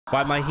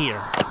Why am I here?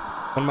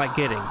 What am I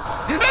getting?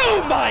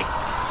 Oh my!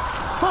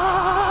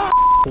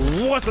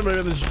 What's up,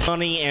 everybody? This is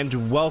Johnny,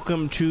 and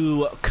welcome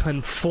to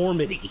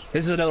Conformity.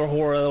 This is another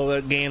horror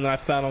game that I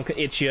found on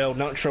itch.io.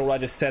 Not sure what I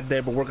just said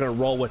there, but we're gonna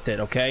roll with it,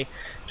 okay?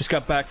 Just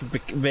got back from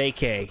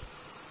vacay.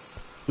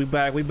 We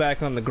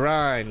back on the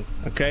grind,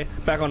 okay?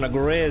 Back on the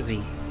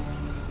grizzy.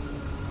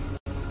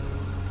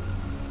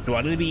 Do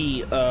I need to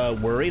be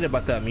worried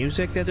about that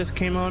music that just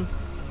came on?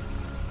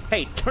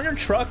 Hey, turn your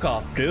truck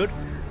off, dude.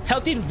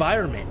 Help the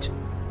environment.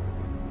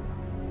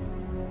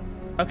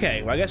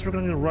 Okay, well, I guess we're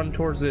gonna run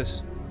towards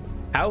this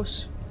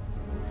house.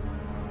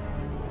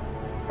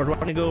 Or do I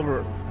want to go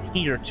over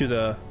here to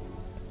the...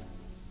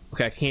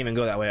 Okay, I can't even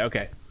go that way.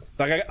 Okay.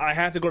 Like, I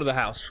have to go to the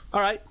house.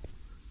 Alright.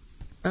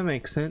 That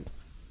makes sense.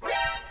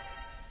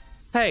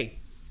 Hey.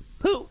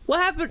 What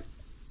happened?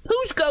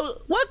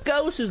 What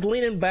ghost is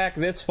leaning back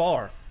this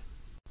far?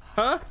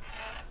 Huh?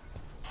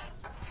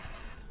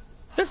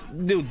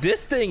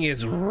 This thing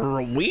is...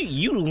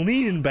 You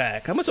leaning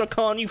back. I'm gonna start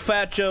calling you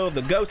Fat Joe of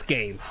the Ghost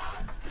Game.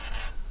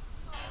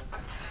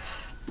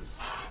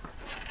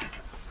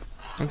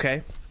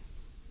 Okay.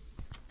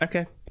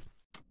 Okay.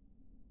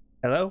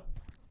 Hello?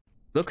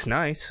 Looks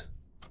nice.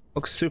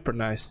 Looks super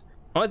nice.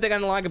 Only thing I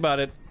didn't like about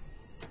it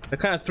that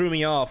kind of threw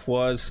me off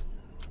was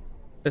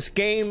this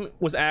game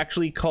was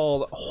actually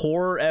called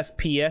Horror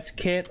FPS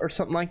Kit or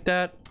something like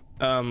that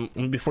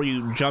before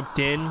you jumped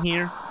in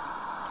here.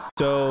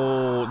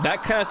 So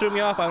that kind of threw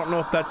me off. I don't know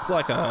if that's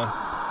like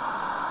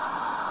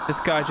this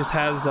guy just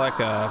has like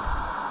a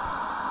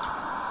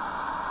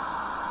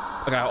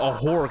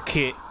horror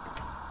kit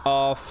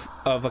off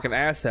of like an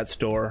asset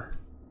store,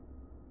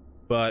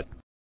 but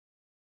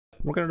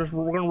we're gonna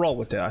roll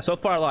with it. So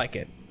far I like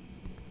it.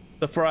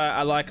 So far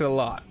I like it a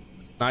lot.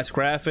 Nice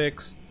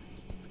graphics.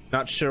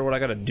 Not sure what I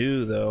gotta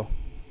do though.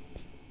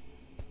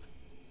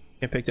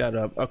 Can't pick that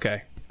up.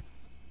 Okay.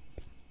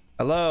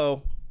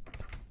 Hello.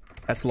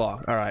 That's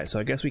locked. All right, so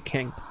I guess we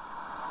can't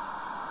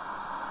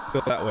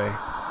go that way.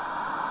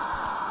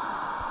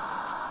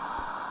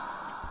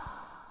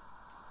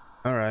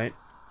 All right.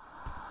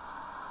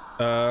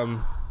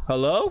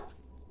 Hello?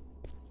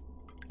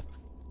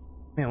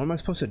 Man, what am I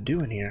supposed to do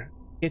in here?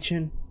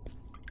 Kitchen.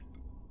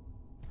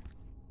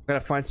 Gotta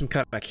find some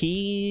kind of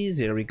keys.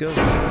 Here we go.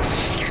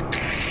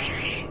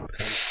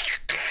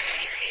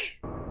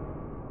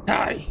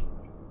 Hi.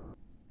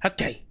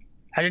 Okay.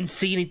 I didn't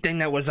see anything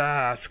that was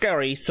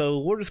scary, so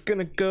we're just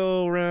gonna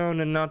go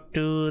around and not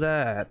do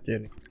that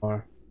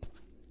anymore.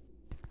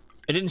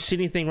 I didn't see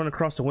anything run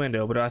across the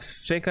window, but I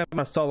think I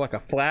must saw like a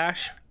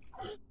flash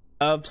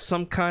of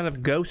some kind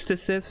of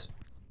ghostesses.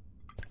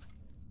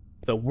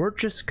 So we're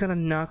just gonna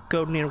not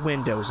go near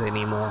windows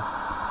anymore.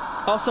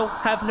 Also,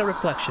 have no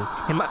reflection.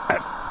 Am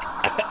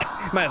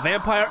I a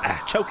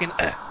vampire? Choking.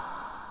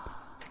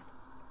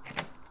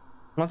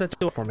 Lock that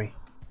door for me.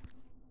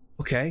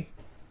 Okay.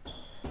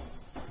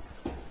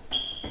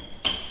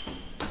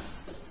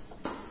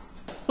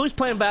 Who's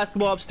playing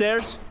basketball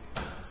upstairs?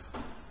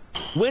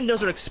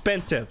 Windows are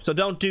expensive, so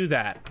don't do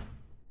that.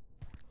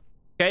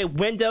 Okay,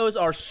 windows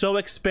are so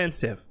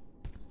expensive.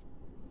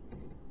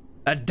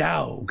 A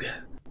dog.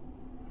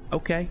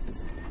 Okay.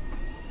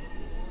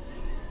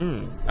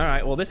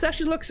 Alright, well this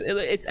actually looks...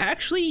 It's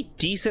actually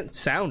decent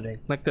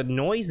sounding. Like the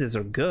noises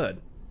are good.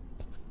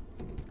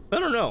 I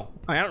don't know.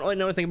 I don't really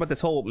know anything about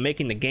this whole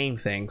making the game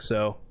thing,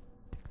 so...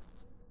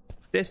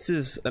 This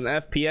is an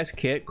FPS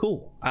kit.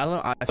 Cool.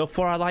 So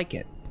far I like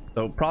it.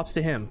 So props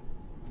to him.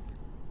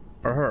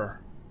 Or her.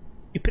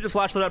 You pick the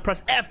flashlight up,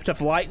 press F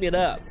to lighten it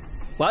up.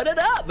 Light it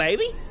up,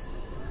 baby!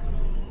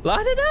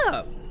 Light it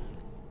up!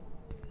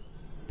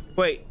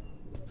 Wait.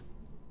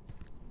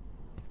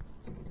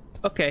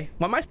 Okay,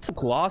 why am I so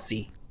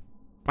glossy?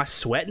 Am I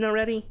sweating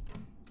already?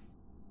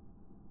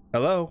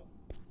 Hello?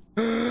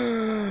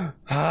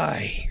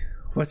 Hi.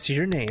 What's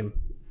your name?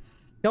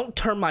 Don't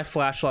turn my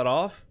flashlight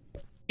off.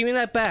 Give me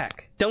that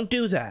back. Don't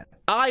do that.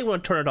 I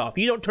want to turn it off.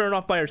 You don't turn it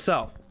off by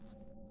yourself.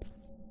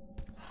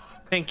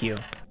 Thank you.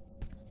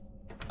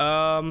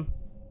 What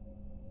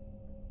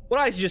did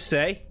I just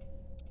say?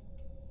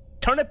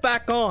 Turn it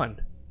back on.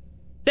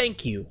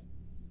 Thank you.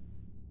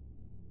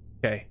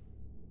 Okay.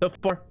 So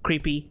far,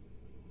 creepy.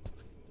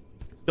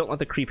 Don't want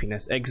the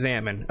creepiness.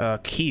 Examine.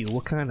 Q.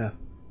 What kind of...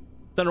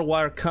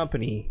 Thunderwire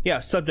Company.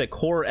 Yeah, subject.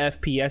 Horror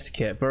FPS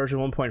Kit. Version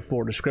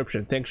 1.4.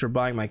 Description. Thanks for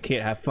buying my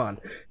kit. Have fun.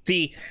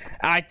 See,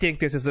 I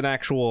think this is an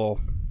actual...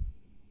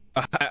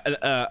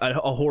 a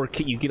horror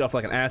kit you get off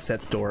like an asset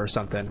store or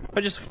something.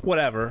 Or just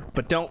whatever.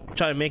 But don't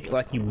try to make it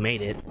like you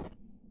made it.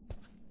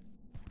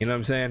 You know what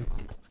I'm saying?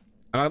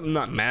 I'm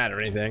not mad or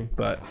anything,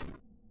 but...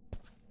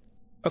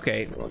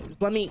 Okay,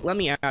 let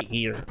me out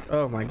here.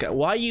 Oh my god.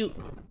 Why you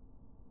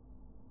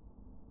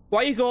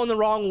going the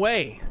wrong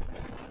way?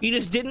 You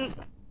just didn't...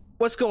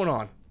 What's going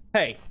on?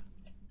 Hey.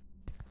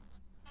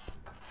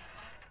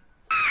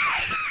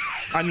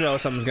 I knew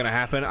something was gonna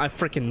happen. I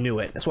freaking knew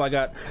it. That's why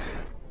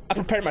I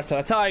prepared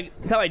myself.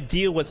 That's how I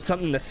deal with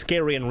something that's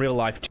scary in real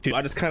life too.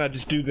 I just kind of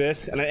do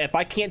this, and if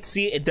I can't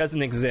see it, it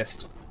doesn't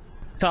exist.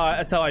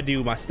 That's how I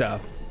do my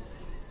stuff.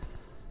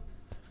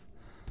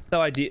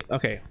 No idea.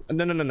 Okay.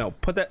 No.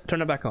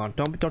 Turn it back on.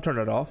 Don't turn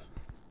it off.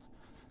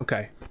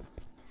 Okay.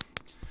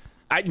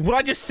 What'd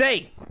I just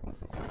say?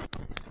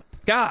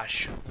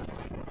 Gosh.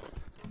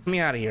 Get me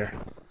out of here.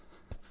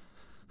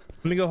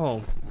 Let me go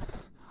home.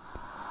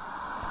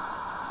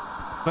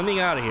 Let me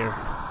out of here.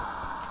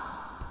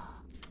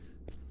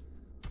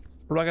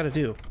 What do I gotta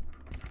do?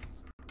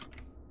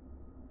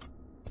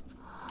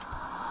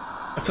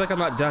 I feel like I'm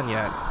not done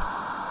yet.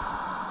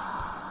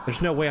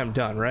 There's no way I'm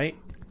done, right?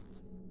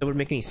 That would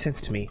make any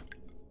sense to me.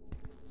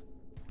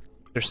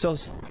 There's still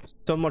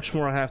so much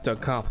more I have to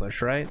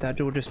accomplish, right? That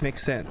would just make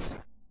sense.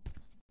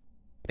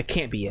 It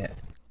can't be it.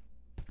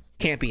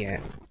 Can't be it.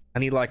 I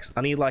need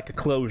like a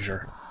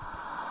closure.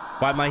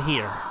 Why am I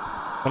here?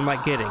 What am I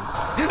getting?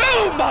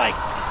 Oh my!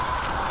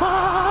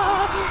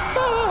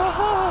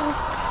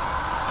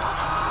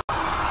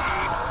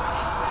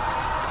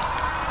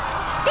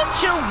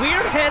 Get your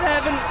weird head,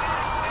 Evan!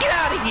 Get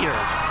out of here!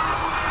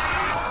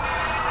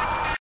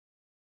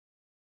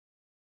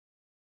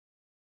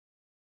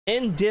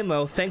 In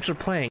demo, thanks for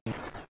playing.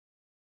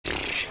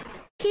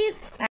 Get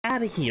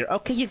out of here.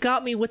 Okay, you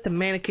got me with the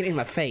mannequin in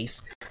my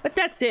face. But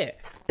that's it.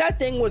 That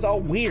thing was all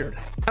weird.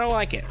 I don't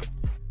like it.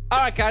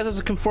 Alright guys, this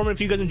is Conformity.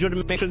 If you guys enjoyed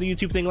it, make sure the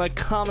YouTube thing, like,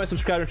 comment,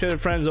 subscribe, and share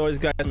with friends. Always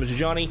guys, I'm Mr.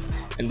 Johnny,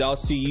 and I'll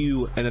see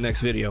you in the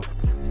next video.